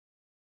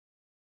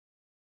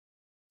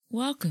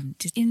Welcome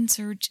to In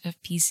Search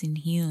of Peace and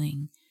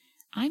Healing.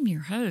 I'm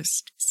your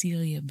host,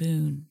 Celia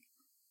Boone.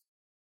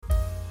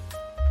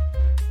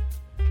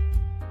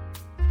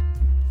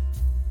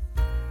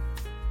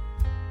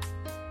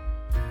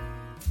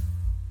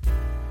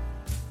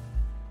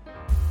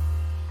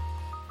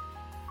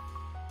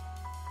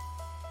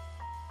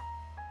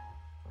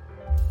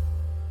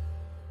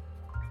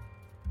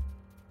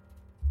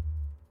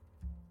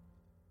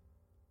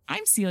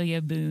 I'm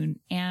Celia Boone,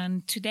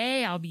 and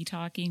today I'll be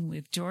talking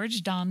with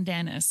George Don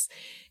Denis,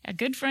 a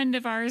good friend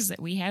of ours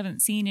that we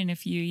haven't seen in a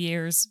few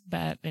years,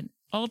 but an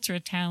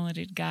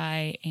ultra-talented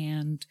guy,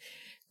 and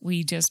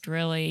we just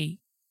really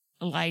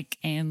like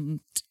and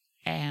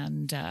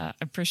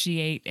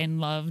appreciate and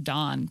love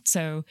Don.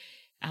 So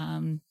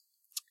thank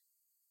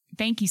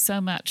you so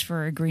much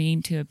for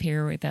agreeing to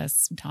appear with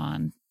us,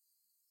 Don.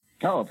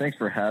 Oh, thanks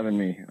for having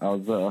me.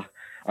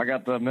 I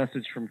got the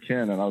message from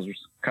Ken, and I was just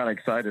kind of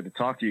excited to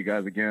talk to you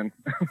guys again.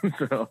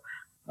 So,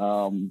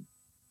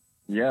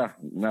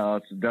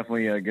 it's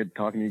definitely good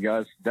talking to you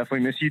guys.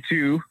 Definitely miss you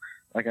too.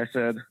 Like I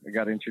said, I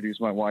got to introduce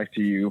my wife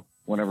to you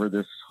whenever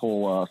this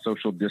whole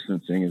social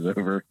distancing is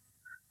over.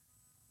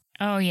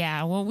 Oh,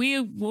 yeah. Well,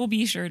 we'll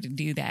be sure to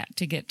do that,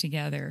 to get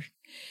together.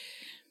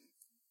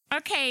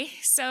 Okay,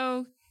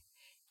 so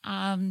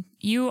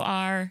you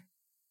are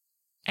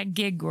a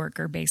gig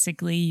worker,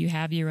 basically. You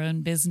have your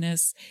own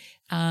business.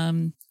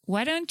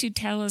 Why don't you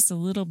tell us a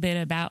little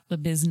bit about the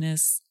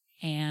business?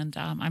 And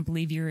I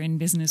believe you're in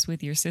business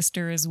with your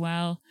sister as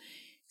well.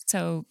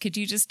 So could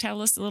you just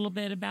tell us a little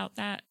bit about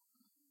that?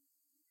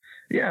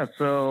 Yeah,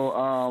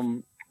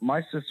 so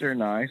my sister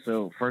and I,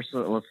 so first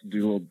let's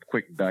do a little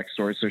quick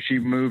backstory. So she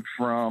moved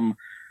from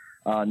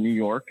New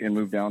York and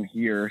moved down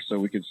here so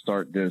we could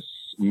start this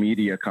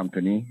media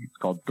company. It's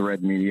called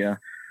Thread Media.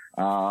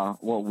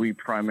 What we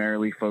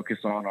primarily focus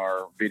on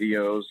are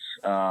videos,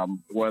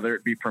 whether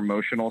it be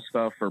promotional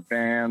stuff for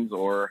bands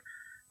or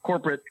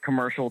corporate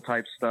commercial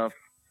type stuff,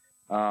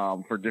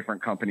 for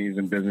different companies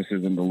and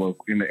businesses in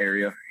the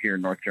area here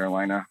in North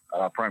Carolina,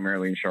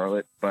 primarily in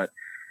Charlotte. But,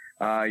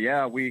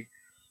 we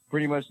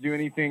pretty much do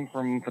anything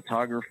from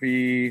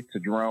photography to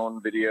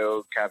drone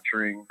video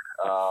capturing,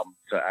 to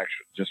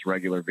actually just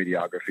regular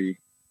videography.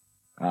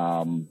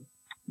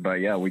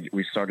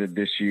 We started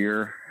this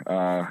year,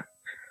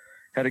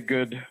 had a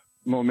good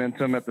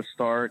momentum at the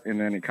start,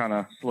 and then it kind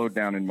of slowed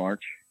down in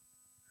March.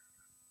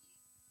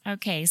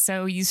 Okay,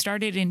 so you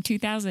started in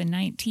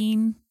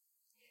 2019?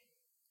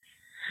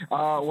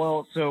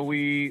 No,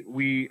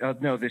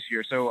 this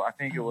year. So I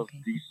think it was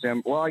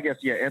December. Well, I guess,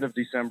 end of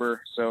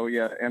December. So,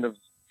 end of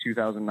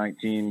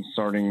 2019,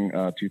 starting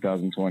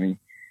 2020. Okay.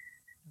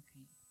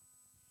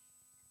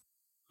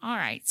 All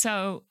right.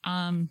 So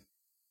I'm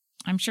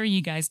sure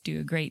you guys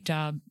do a great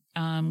job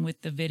with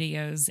the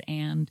videos,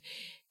 and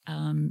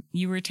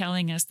you were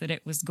telling us that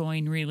it was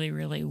going really,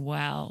 really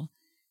well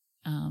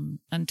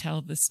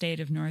until the state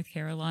of North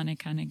Carolina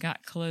kind of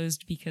got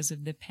closed because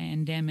of the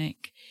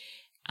pandemic.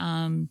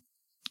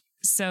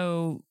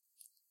 So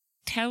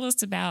tell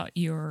us about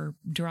your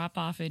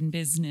drop-off in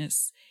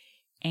business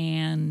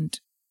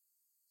and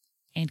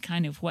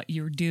kind of what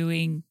you're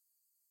doing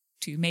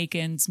to make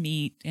ends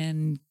meet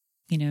and,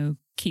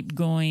 keep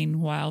going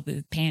while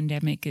the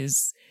pandemic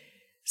is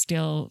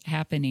still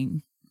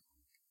happening.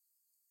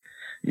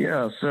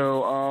 Yeah,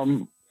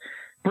 so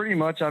pretty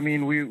much,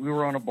 we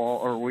were on a ball,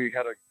 or we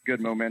had a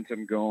good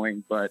momentum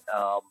going, but,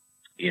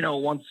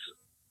 once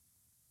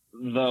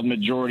the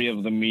majority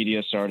of the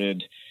media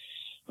started,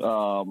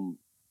 publicizing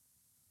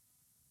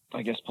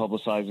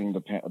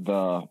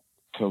the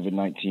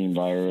COVID-19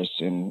 virus,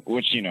 and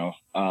which,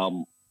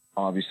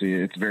 obviously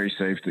it's very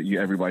safe that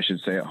everybody should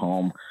stay at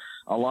home.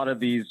 A lot of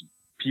these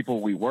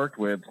people we worked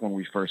with when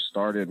we first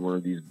started were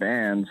these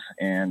bands,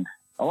 and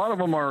a lot of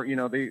them are,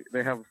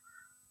 they have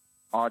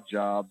odd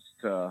jobs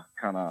to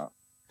kind of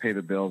pay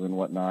the bills and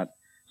whatnot.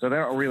 So they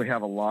don't really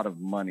have a lot of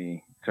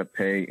money to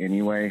pay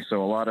anyway.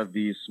 So a lot of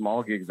these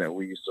small gigs that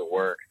we used to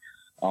work,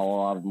 a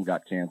lot of them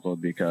got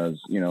canceled because,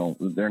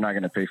 they're not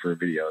going to pay for a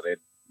video. They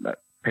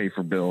pay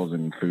for bills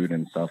and food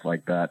and stuff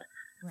like that.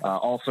 Right.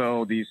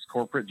 Also, these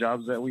corporate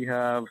jobs that we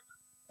have,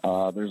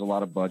 there's a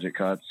lot of budget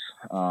cuts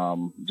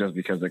just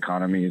because the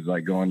economy is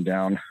going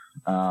down.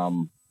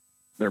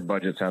 Their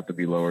budgets have to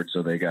be lowered,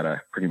 so they got to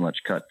pretty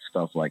much cut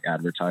stuff like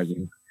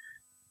advertising.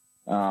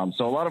 So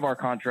a lot of our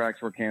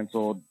contracts were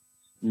canceled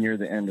near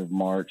the end of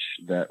March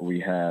that we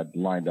had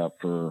lined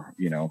up for,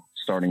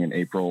 starting in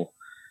April.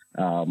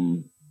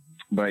 It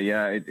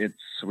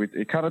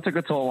kind of took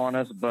a toll on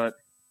us, but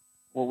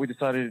what we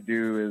decided to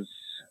do is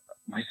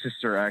my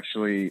sister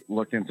actually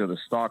looked into the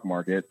stock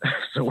market.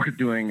 So we're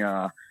doing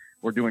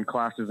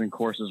classes and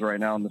courses right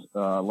now,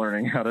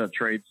 learning how to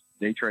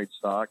day trade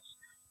stocks,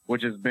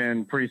 which has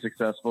been pretty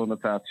successful in the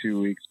past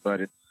 2 weeks,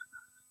 but it's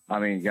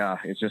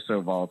just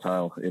so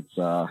volatile. It's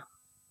a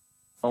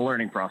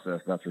learning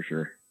process, that's for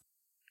sure.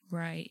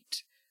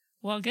 Right.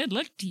 Well, good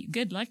luck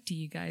to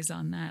you guys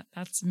on that.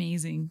 That's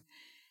amazing.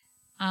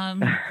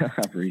 I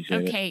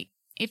appreciate it. Okay.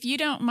 If you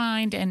don't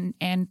mind,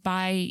 and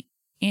by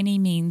any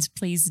means,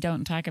 please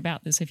don't talk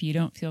about this if you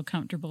don't feel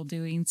comfortable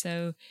doing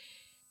so.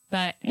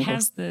 But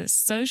has the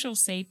social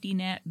safety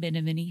net been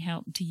of any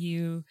help to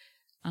you?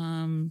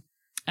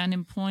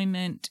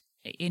 Unemployment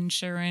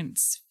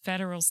insurance,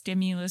 federal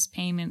stimulus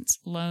payments,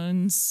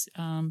 loans,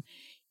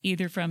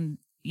 either from,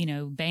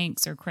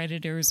 banks or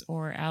creditors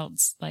or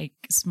else like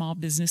Small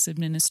Business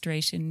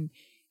Administration.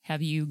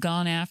 Have you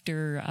gone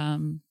after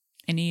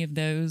any of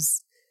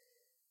those?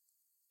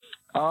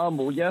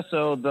 Well, yeah.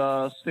 So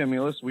the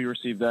stimulus, we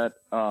received that.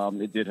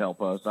 It did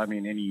help us. I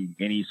mean,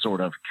 any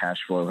sort of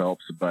cash flow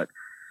helps, but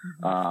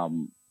I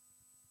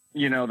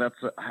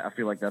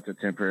feel like that's a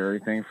temporary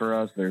thing for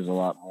us. There's a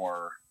lot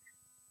more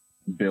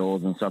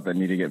bills and stuff that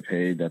need to get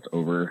paid that's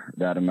over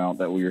that amount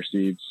that we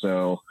received.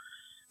 So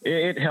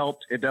it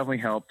helped. It definitely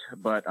helped.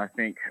 But I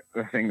think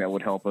the thing that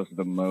would help us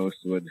the most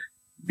would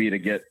be to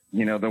get,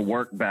 the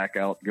work back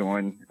out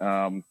going.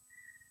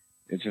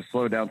 It just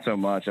slowed down so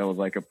much. That was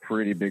like a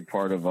pretty big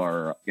part of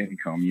our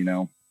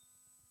income,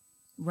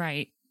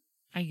 Right.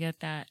 I get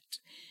that.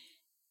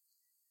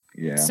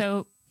 Yeah.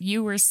 So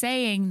you were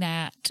saying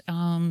that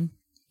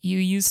you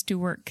used to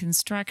work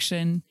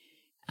construction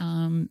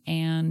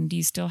and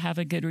you still have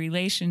a good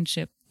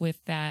relationship with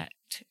that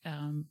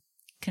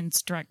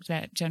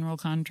that general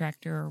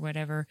contractor or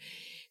whatever.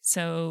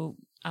 So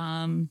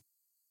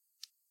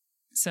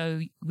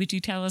would you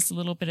tell us a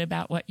little bit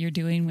about what you're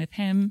doing with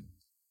him?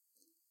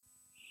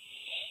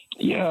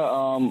 Yeah.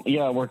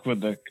 I worked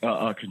with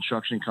a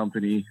construction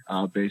company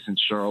based in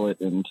Charlotte,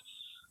 and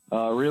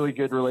really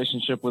good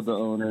relationship with the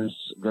owners,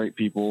 great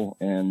people,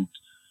 and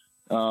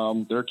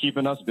they're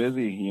keeping us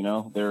busy.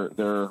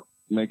 They're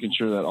making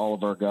sure that all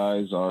of our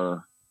guys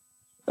are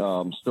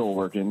still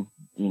working.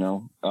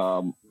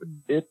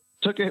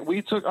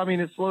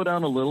 It slowed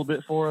down a little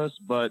bit for us,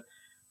 but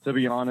to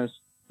be honest,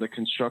 the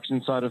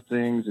construction side of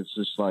things, it's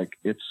just like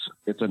it's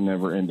a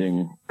never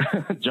ending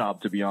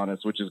job, to be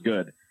honest, which is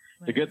good. Right.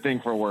 It's a good thing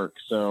for work.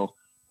 So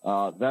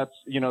that's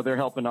they're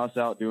helping us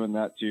out doing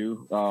that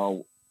too.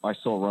 I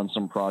still run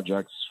some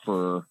projects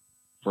for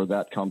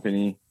that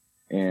company,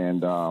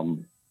 and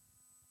so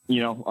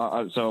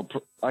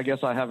I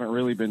guess I haven't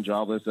really been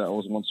jobless. That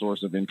was one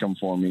source of income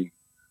for me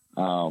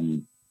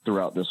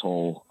throughout this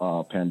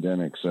whole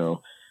pandemic.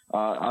 So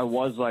I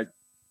was like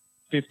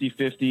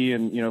 50-50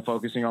 and,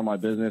 focusing on my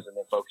business and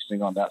then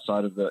focusing on that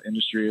side of the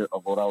industry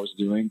of what I was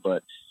doing.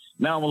 But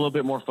now I'm a little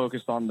bit more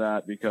focused on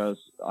that because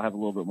I have a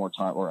little bit more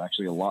time, or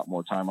actually a lot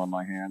more time on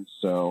my hands.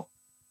 So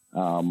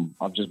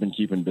I've just been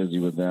keeping busy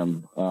with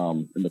them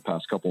in the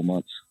past couple of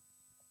months.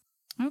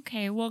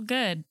 Okay, well,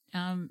 good.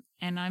 And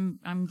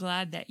I'm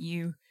glad that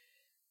you're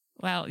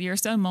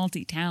so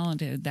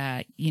multi-talented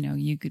that,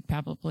 you could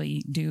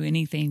probably do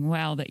anything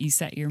well that you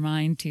set your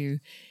mind to,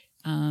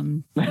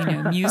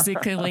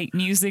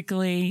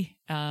 musically,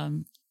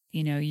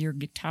 your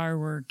guitar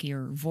work,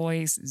 your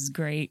voice is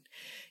great,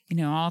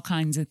 all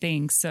kinds of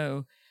things.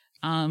 So,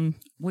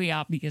 we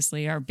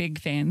obviously are big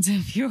fans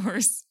of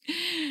yours.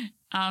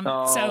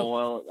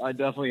 Well, I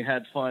definitely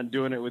had fun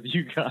doing it with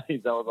you guys.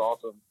 That was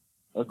awesome.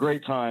 A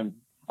great time.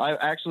 I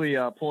actually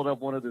pulled up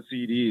one of the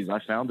CDs. I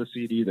found the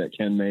CD that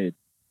Ken made,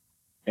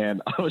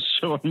 and I was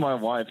showing my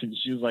wife, and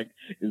she was like,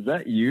 "Is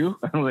that you?"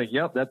 I was like,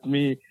 "Yep, that's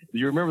me." Do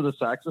you remember the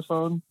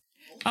saxophone?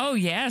 Oh,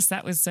 yes.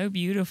 That was so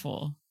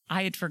beautiful.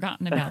 I had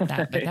forgotten about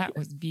that, but that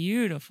was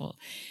beautiful.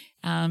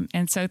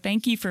 And so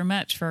thank you for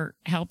much for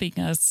helping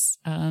us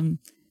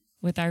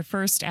with our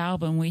first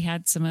album. We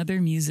had some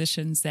other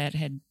musicians that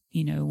had,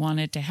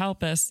 wanted to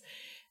help us,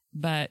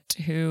 but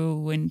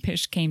who, when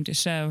push came to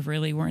shove,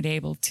 really weren't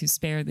able to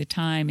spare the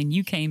time. And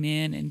you came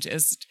in and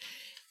just,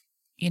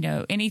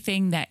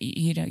 anything that,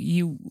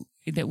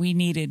 that we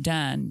needed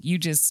done, you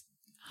just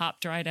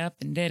hopped right up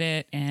and did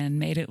it and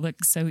made it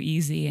look so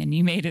easy, and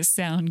you made us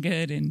sound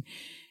good. And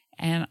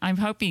I'm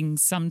hoping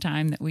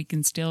sometime that we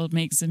can still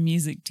make some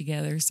music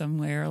together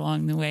somewhere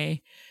along the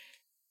way,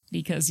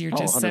 because you're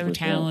just so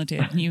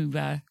talented.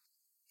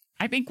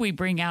 I think we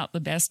bring out the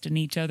best in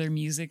each other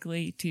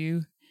musically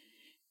too.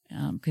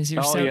 Because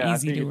you're so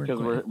easy to work with.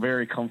 Because we're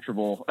very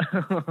comfortable.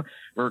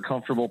 We're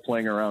comfortable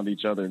playing around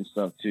each other and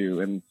stuff too.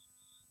 And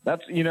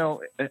that's,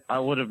 I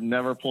would have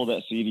never pulled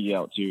that CD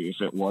out too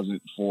if it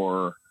wasn't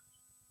for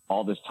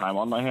all this time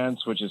on my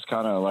hands, which is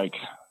kind of like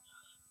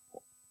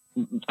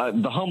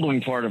the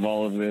humbling part of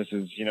all of this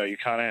is, you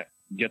kind of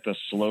get to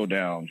slow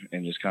down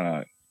and just kind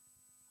of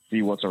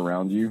see what's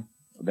around you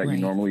that you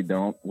normally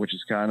don't, which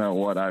is kind of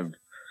what I've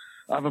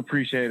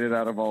appreciated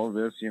out of all of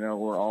this.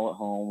 We're all at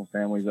home,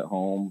 family's at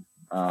home.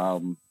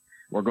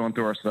 We're going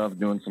through our stuff,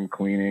 doing some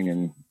cleaning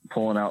and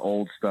pulling out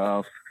old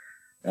stuff,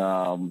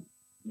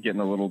 getting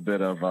a little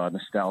bit of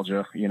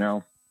nostalgia,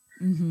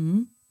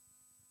 Mm-hmm.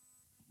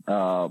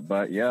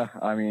 But yeah,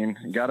 I mean,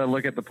 you got to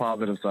look at the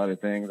positive side of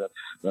things.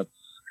 That's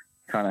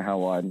kind of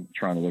how I'm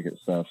trying to look at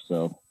stuff.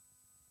 So,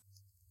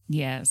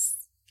 yes,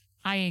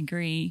 I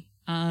agree.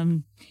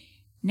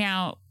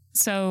 Now,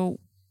 so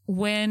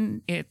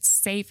when it's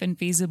safe and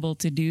feasible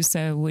to do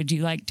so, would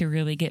you like to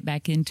really get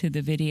back into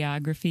the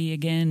videography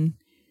again?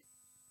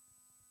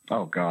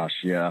 Oh gosh,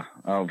 yeah.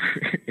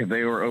 If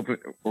they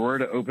were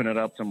to open it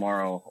up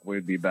tomorrow,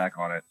 we'd be back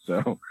on it.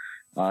 So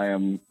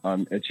I'm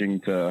itching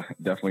to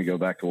definitely go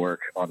back to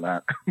work on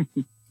that.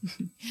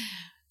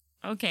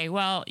 Okay,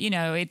 well,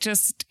 it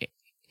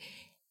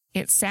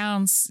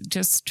sounds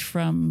just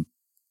from,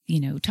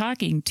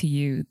 talking to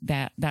you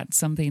that that's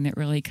something that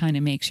really kind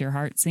of makes your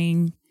heart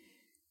sing.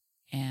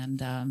 And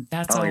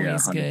that's Oh yeah,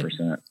 always 100%.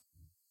 good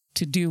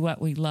to do what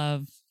we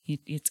love.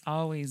 It's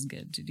always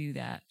good to do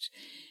that.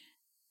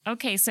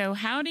 Okay, so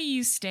how do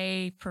you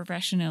stay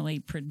professionally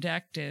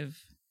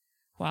productive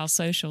while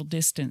social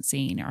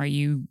distancing? Are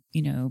you,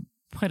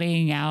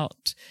 putting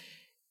out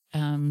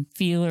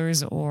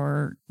feelers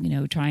or,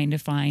 trying to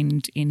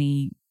find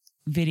any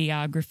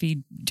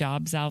videography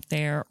jobs out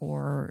there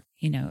or,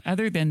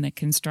 other than the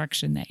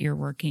construction that you're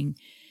working,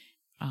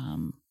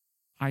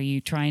 are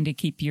you trying to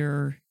keep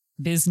your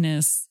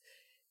business,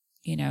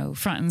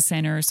 front and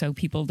center so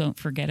people don't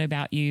forget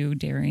about you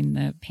during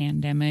the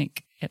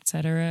pandemic, et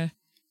cetera?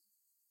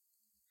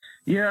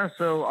 Yeah.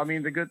 So, I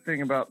mean, the good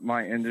thing about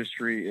my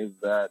industry is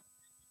that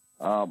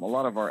a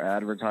lot of our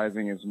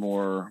advertising is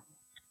more,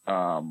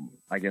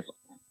 I guess,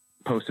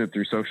 posted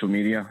through social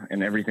media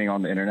and everything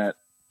on the internet.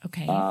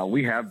 Okay.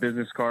 We have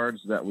business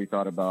cards that we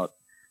thought about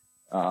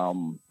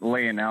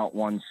laying out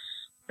once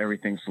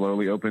everything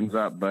slowly opens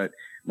up, but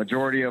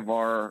majority of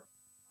our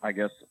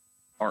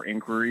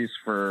inquiries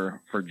for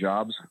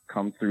jobs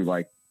come through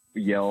like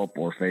Yelp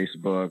or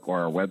Facebook or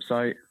our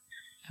website.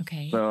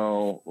 Okay.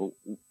 So,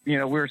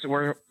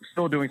 we're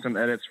still doing some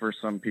edits for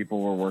some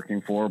people we're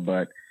working for,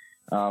 but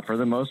for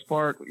the most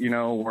part,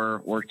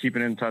 we're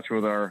keeping in touch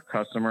with our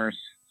customers,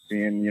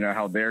 seeing,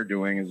 how they're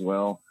doing as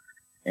well.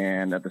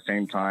 And at the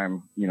same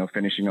time,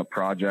 finishing up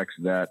projects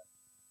that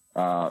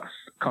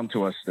come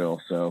to us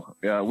still. So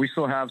we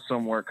still have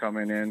some work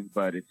coming in,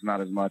 but it's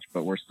not as much,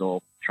 but we're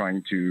still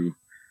trying to,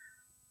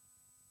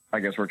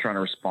 we're trying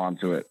to respond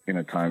to it in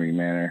a timely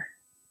manner,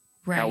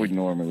 right, how we'd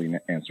normally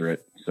answer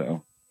it.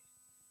 So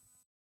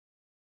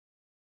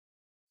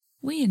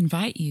we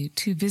invite you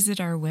to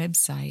visit our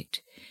website,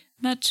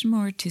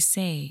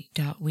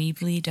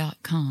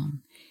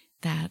 muchmoretosay.weebly.com.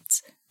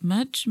 That's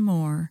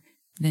muchmore,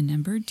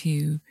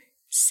 2,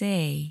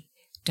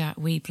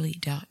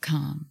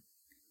 say.weebly.com.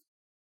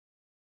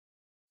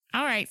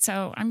 All right,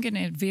 so I'm going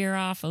to veer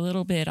off a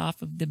little bit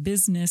off of the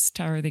business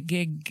or the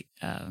gig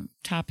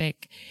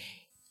topic.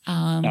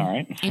 All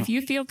right. If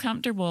you feel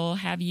comfortable,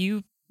 have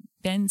you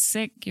been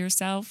sick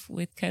yourself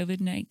with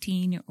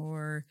COVID-19,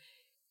 or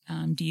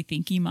do you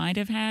think you might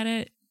have had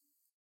it?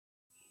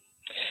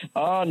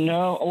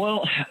 No.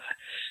 Well,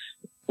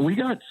 we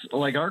got,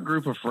 our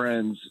group of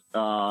friends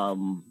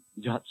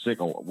got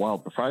sick a while,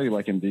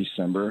 probably in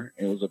December.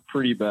 It was a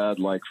pretty bad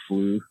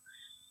flu.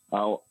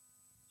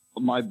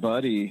 My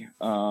buddy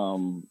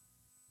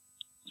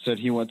said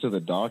he went to the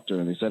doctor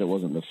and they said it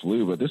wasn't the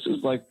flu, but this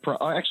is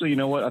actually, you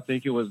know what? I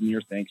think it was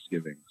near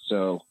Thanksgiving.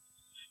 So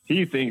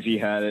he thinks he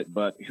had it,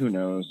 but who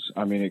knows?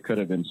 I mean, it could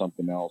have been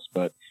something else,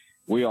 but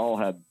we all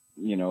had,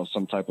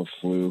 some type of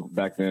flu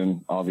back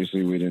then.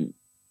 Obviously we didn't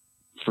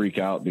freak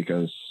out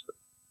because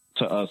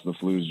to us, the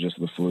flu is just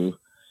the flu.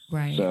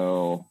 Right.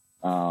 So,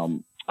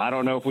 I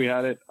don't know if we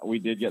had it. We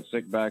did get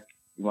sick back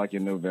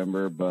in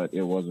November, but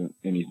it wasn't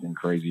anything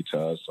crazy to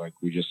us.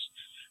 We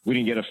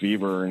didn't get a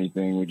fever or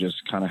anything. We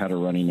just kind of had a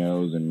runny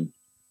nose and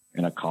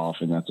a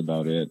cough, and that's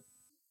about it.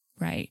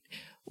 Right.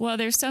 Well,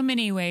 there's so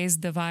many ways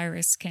the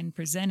virus can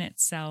present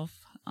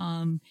itself.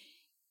 And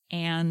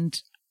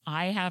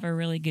I have a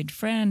really good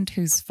friend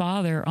whose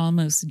father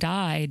almost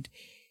died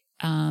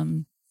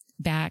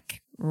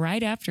back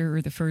right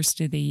after the first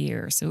of the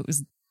year. So it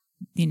was,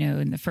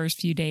 in the first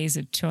few days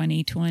of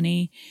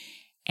 2020.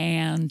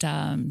 And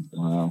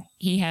wow.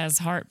 He has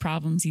heart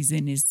problems. He's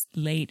in his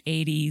late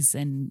 80s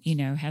and,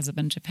 has a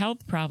bunch of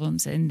health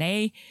problems. And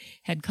they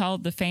had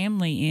called the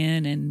family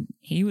in and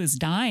he was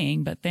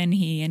dying, but then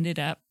he ended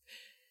up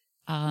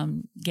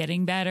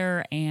getting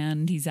better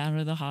and he's out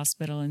of the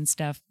hospital and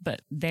stuff.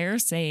 But they're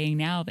saying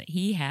now that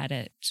he had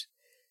it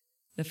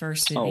the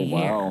first of the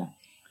year. Wow.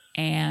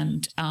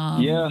 And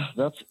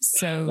that's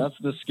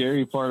the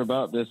scary part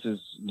about this is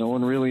no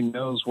one really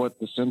knows what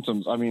the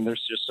symptoms. I mean,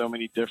 there's just so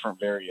many different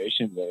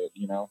variations of it,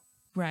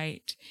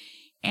 Right.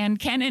 And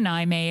Ken and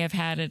I may have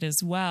had it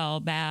as well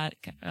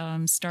back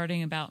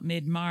starting about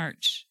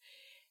mid-March.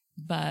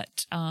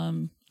 But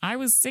I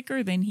was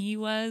sicker than he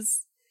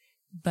was.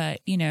 But,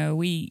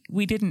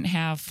 we didn't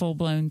have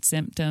full-blown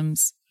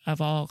symptoms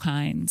of all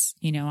kinds.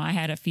 I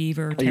had a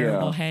fever,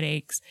 terrible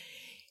headaches.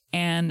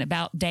 And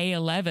about day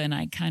 11,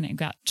 I kind of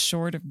got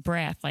short of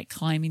breath,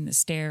 climbing the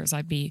stairs.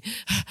 I'd be,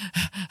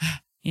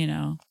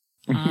 Yeah.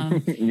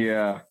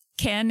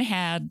 Ken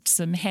had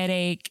some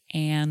headache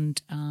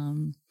and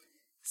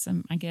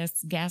some, I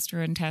guess,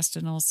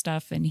 gastrointestinal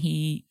stuff. And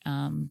he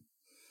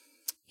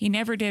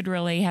never did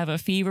really have a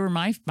fever.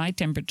 My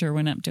temperature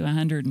went up to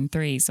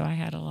 103, so I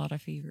had a lot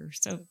of fever.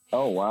 So.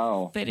 Oh,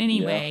 wow. But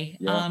anyway,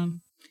 yeah.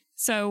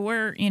 So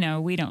we're,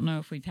 we don't know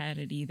if we've had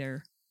it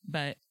either,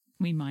 but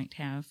we might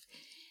have.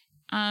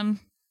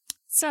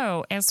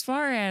 So as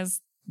far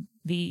as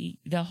the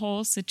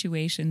whole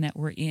situation that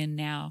we're in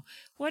now,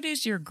 what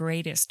is your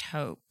greatest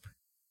hope?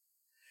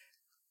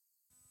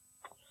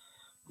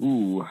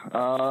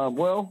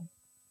 Well,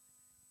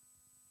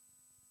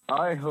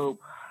 I hope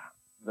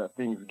that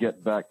things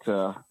get back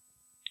to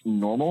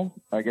normal.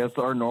 I guess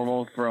our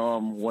normal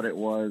from what it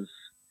was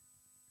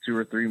 2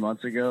 or 3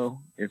 months ago.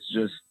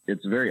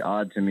 It's very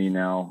odd to me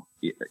now,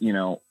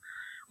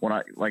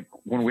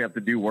 when we have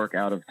to do work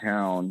out of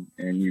town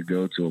and you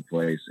go to a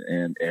place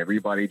and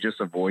everybody just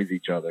avoids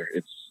each other.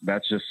 It's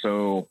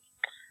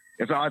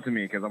odd to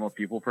me because I'm a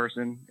people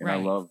person and right.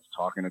 I love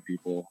talking to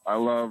people. I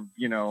love,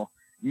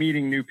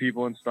 meeting new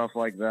people and stuff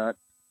like that.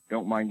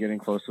 Don't mind getting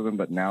close to them.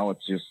 But now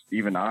it's just,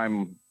 even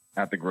I'm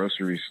at the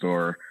grocery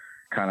store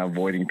kind of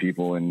avoiding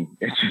people. And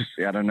it's just,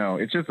 I don't know.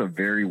 It's just a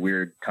very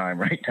weird time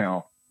right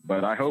now.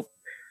 But I hope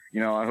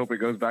it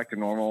goes back to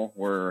normal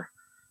where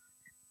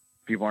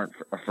people aren't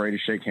afraid to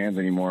shake hands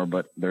anymore,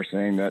 but they're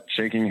saying that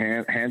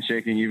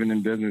handshaking, even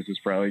in business, is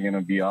probably going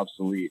to be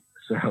obsolete.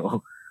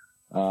 So,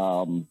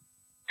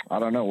 I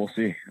don't know. We'll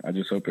see. I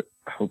just hope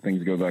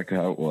things go back to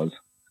how it was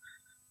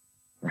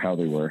or how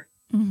they were.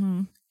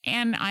 Mm-hmm.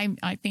 And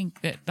I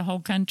think that the whole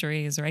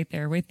country is right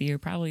there with you.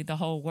 Probably the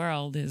whole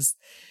world is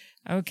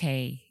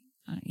okay.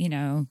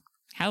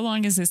 How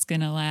long is this going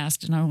to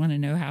last? And I want to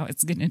know how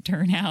it's going to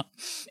turn out.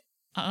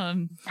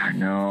 I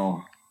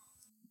know.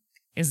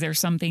 Is there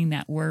something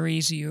that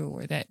worries you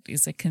or that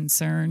is a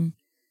concern?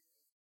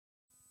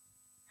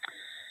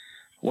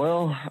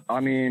 Well,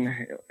 I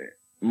mean,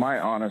 my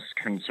honest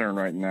concern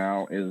right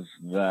now is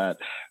that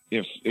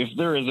if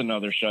there is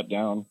another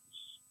shutdown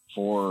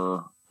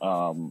for,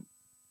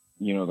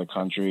 the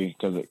country,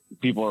 because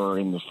people are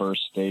in the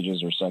first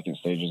stages or second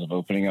stages of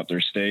opening up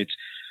their states.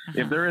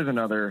 Uh-huh. If there is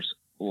another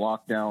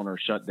lockdown or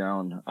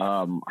shutdown,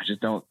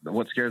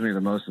 what scares me the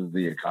most is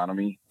the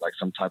economy, like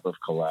some type of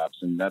collapse.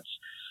 And that's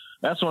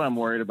what I'm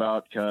worried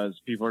about, because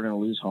people are going to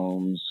lose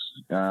homes.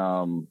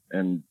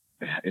 And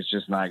it's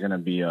just not going to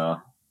be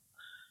a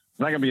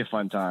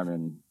fun time.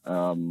 And,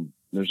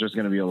 there's just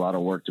going to be a lot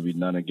of work to be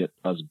done to get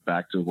us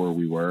back to where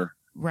we were.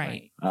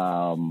 Right.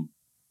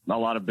 A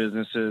lot of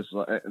businesses,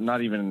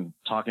 not even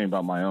talking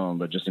about my own,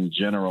 but just in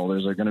general,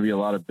 there's going to be a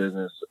lot of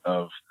business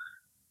of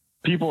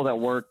people that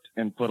worked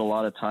and put a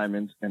lot of time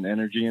and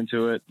energy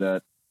into it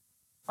that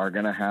are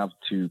going to have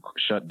to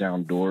shut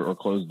down or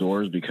close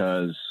doors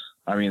because,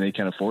 they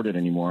can't afford it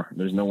anymore.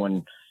 There's no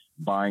one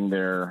buying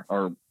there's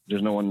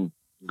no one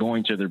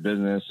going to their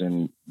business,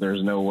 and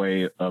there's no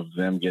way of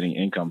them getting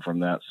income from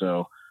that.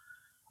 So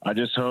I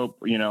just hope,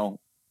 I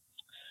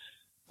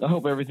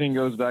hope everything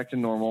goes back to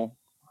normal.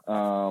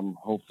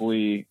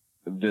 Hopefully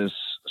this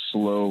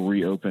slow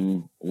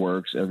reopen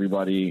works.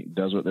 Everybody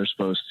does what they're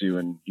supposed to,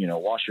 and,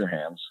 wash your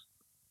hands,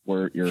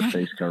 wear your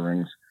face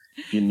coverings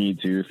if you need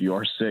to. If you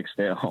are sick,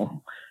 stay at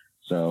home.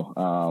 So,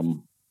 I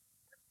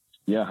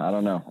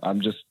don't know.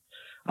 I'm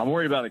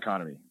worried about the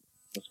economy.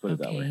 Let's put it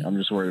that way. I'm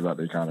just worried about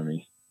the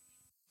economy.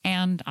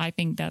 And I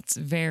think that's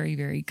very,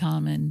 very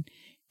common.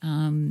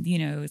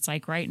 It's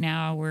like right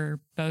now we're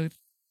both,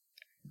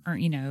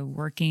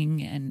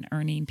 working and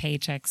earning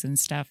paychecks and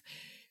stuff.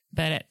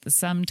 But at the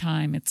same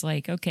time, it's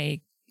like,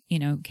 okay,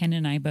 Ken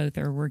and I both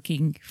are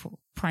working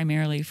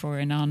primarily for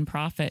a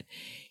nonprofit.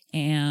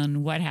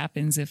 And what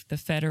happens if the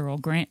federal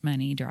grant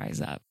money dries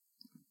up?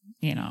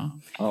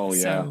 Oh,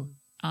 yeah.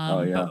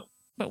 So,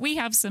 but we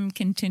have some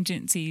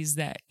contingencies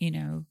that,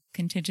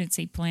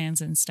 contingency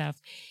plans and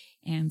stuff.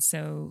 And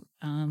so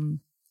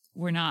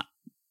we're not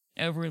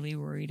overly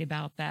worried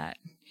about that.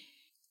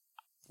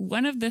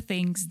 One of the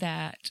things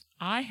that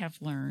I have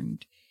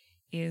learned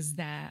is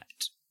that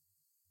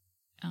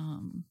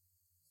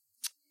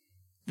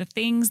the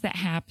things that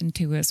happen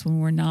to us when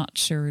we're not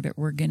sure that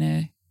we're going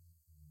to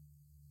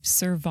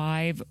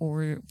survive,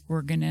 or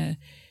we're going to,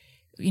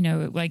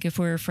 like if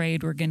we're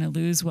afraid we're going to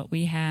lose what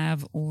we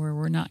have, or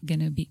we're not going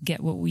to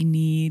get what we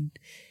need.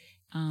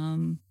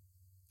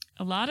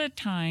 A lot of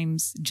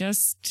times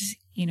just,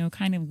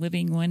 kind of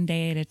living one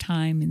day at a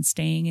time and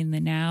staying in the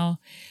now,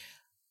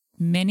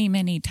 many,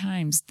 many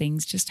times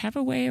things just have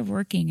a way of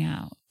working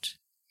out.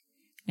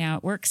 Now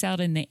it works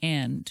out in the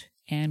end.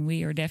 And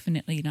we are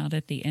definitely not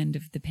at the end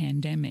of the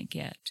pandemic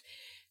yet.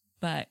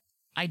 But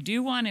I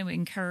do want to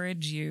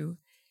encourage you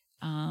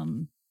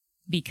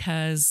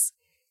because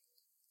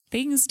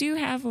things do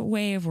have a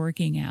way of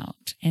working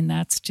out. And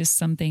that's just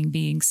something,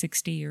 being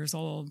 60 years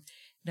old,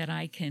 that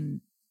I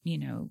can,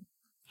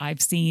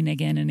 I've seen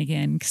again and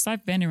again, because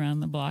I've been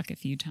around the block a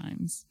few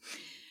times.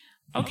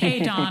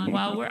 Okay, Don,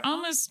 well, we're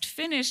almost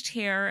finished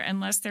here,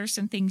 unless there's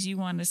some things you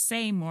want to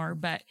say more.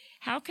 But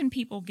how can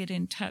people get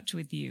in touch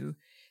with you?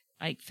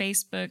 Like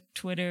Facebook,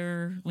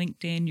 Twitter,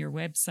 LinkedIn, your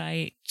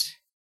website?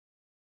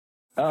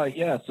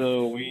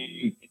 So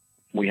we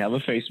have a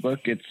Facebook.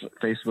 It's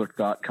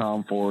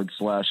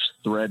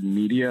facebook.com/thread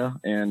media.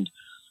 And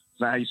it's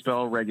not how you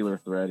spell regular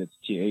thread. It's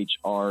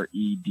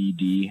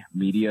THREDD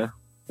media.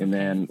 And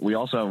then we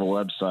also have a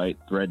website,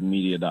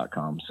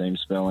 threadmedia.com, same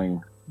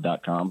spelling,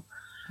 .com.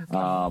 Okay.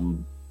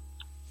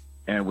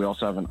 And we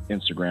also have an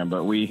Instagram.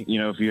 But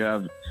if you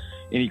have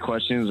any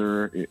questions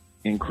or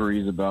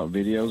inquiries about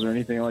videos or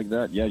anything like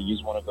that, yeah,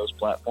 use one of those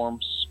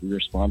platforms. We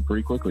respond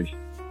pretty quickly.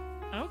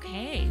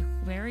 Okay,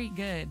 very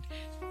good.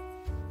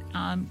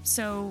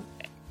 So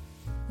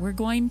we're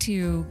going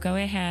to go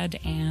ahead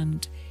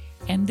and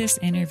end this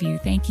interview.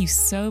 Thank you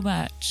so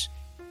much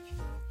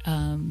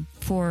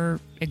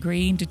for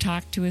agreeing to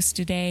talk to us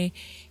today.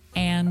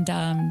 And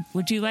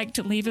would you like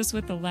to leave us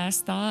with the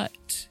last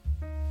thought?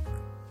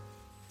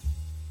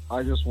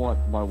 I just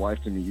want my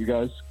wife to meet you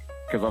guys,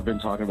 because I've been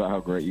talking about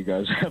how great you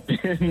guys have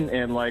been.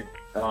 And like,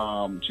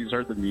 she's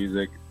heard the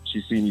music,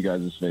 she's seen you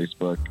guys'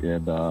 Facebook,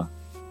 and I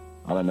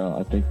don't know,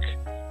 I think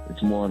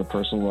it's more on a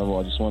personal level.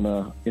 I just want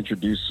to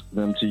introduce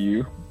them to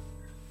you,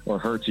 or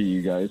her to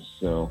you guys.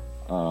 So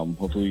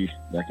hopefully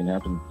that can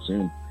happen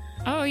soon.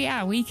 Oh,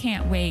 yeah, we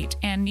can't wait.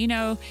 And, you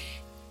know,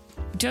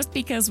 just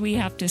because we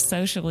have to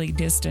socially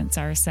distance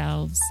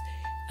ourselves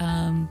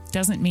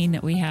doesn't mean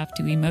that we have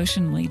to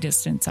emotionally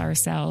distance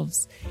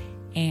ourselves.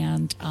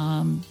 And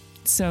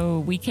so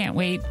we can't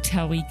wait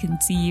till we can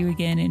see you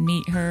again and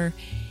meet her.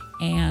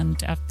 And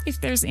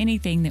if there's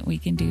anything that we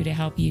can do to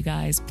help you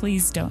guys,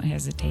 please don't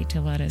hesitate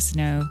to let us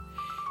know.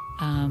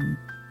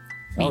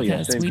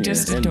 Because we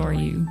just adore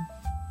you.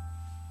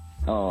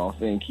 Oh,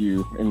 thank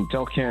you. And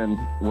tell Ken,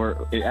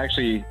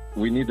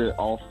 we need to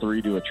all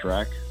three do a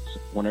track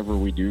whenever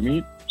we do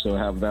meet, so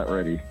have that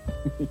ready.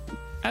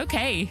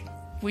 Okay.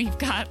 We've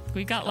got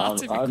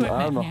lots of equipment.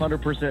 I'm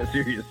 100%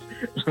 serious.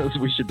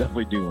 We should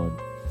definitely do one.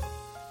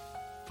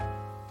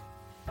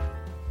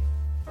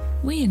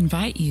 We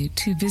invite you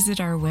to visit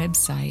our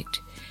website,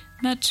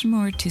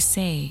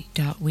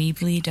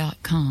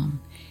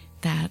 muchmoretosay.weebly.com.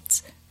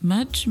 That's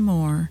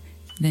muchmore,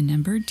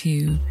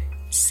 2,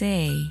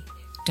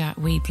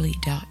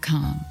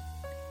 say.weebly.com.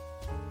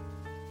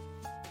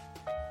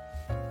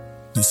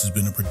 This has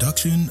been a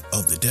production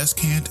of the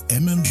Descant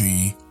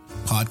MMG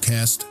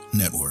Podcast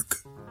Network.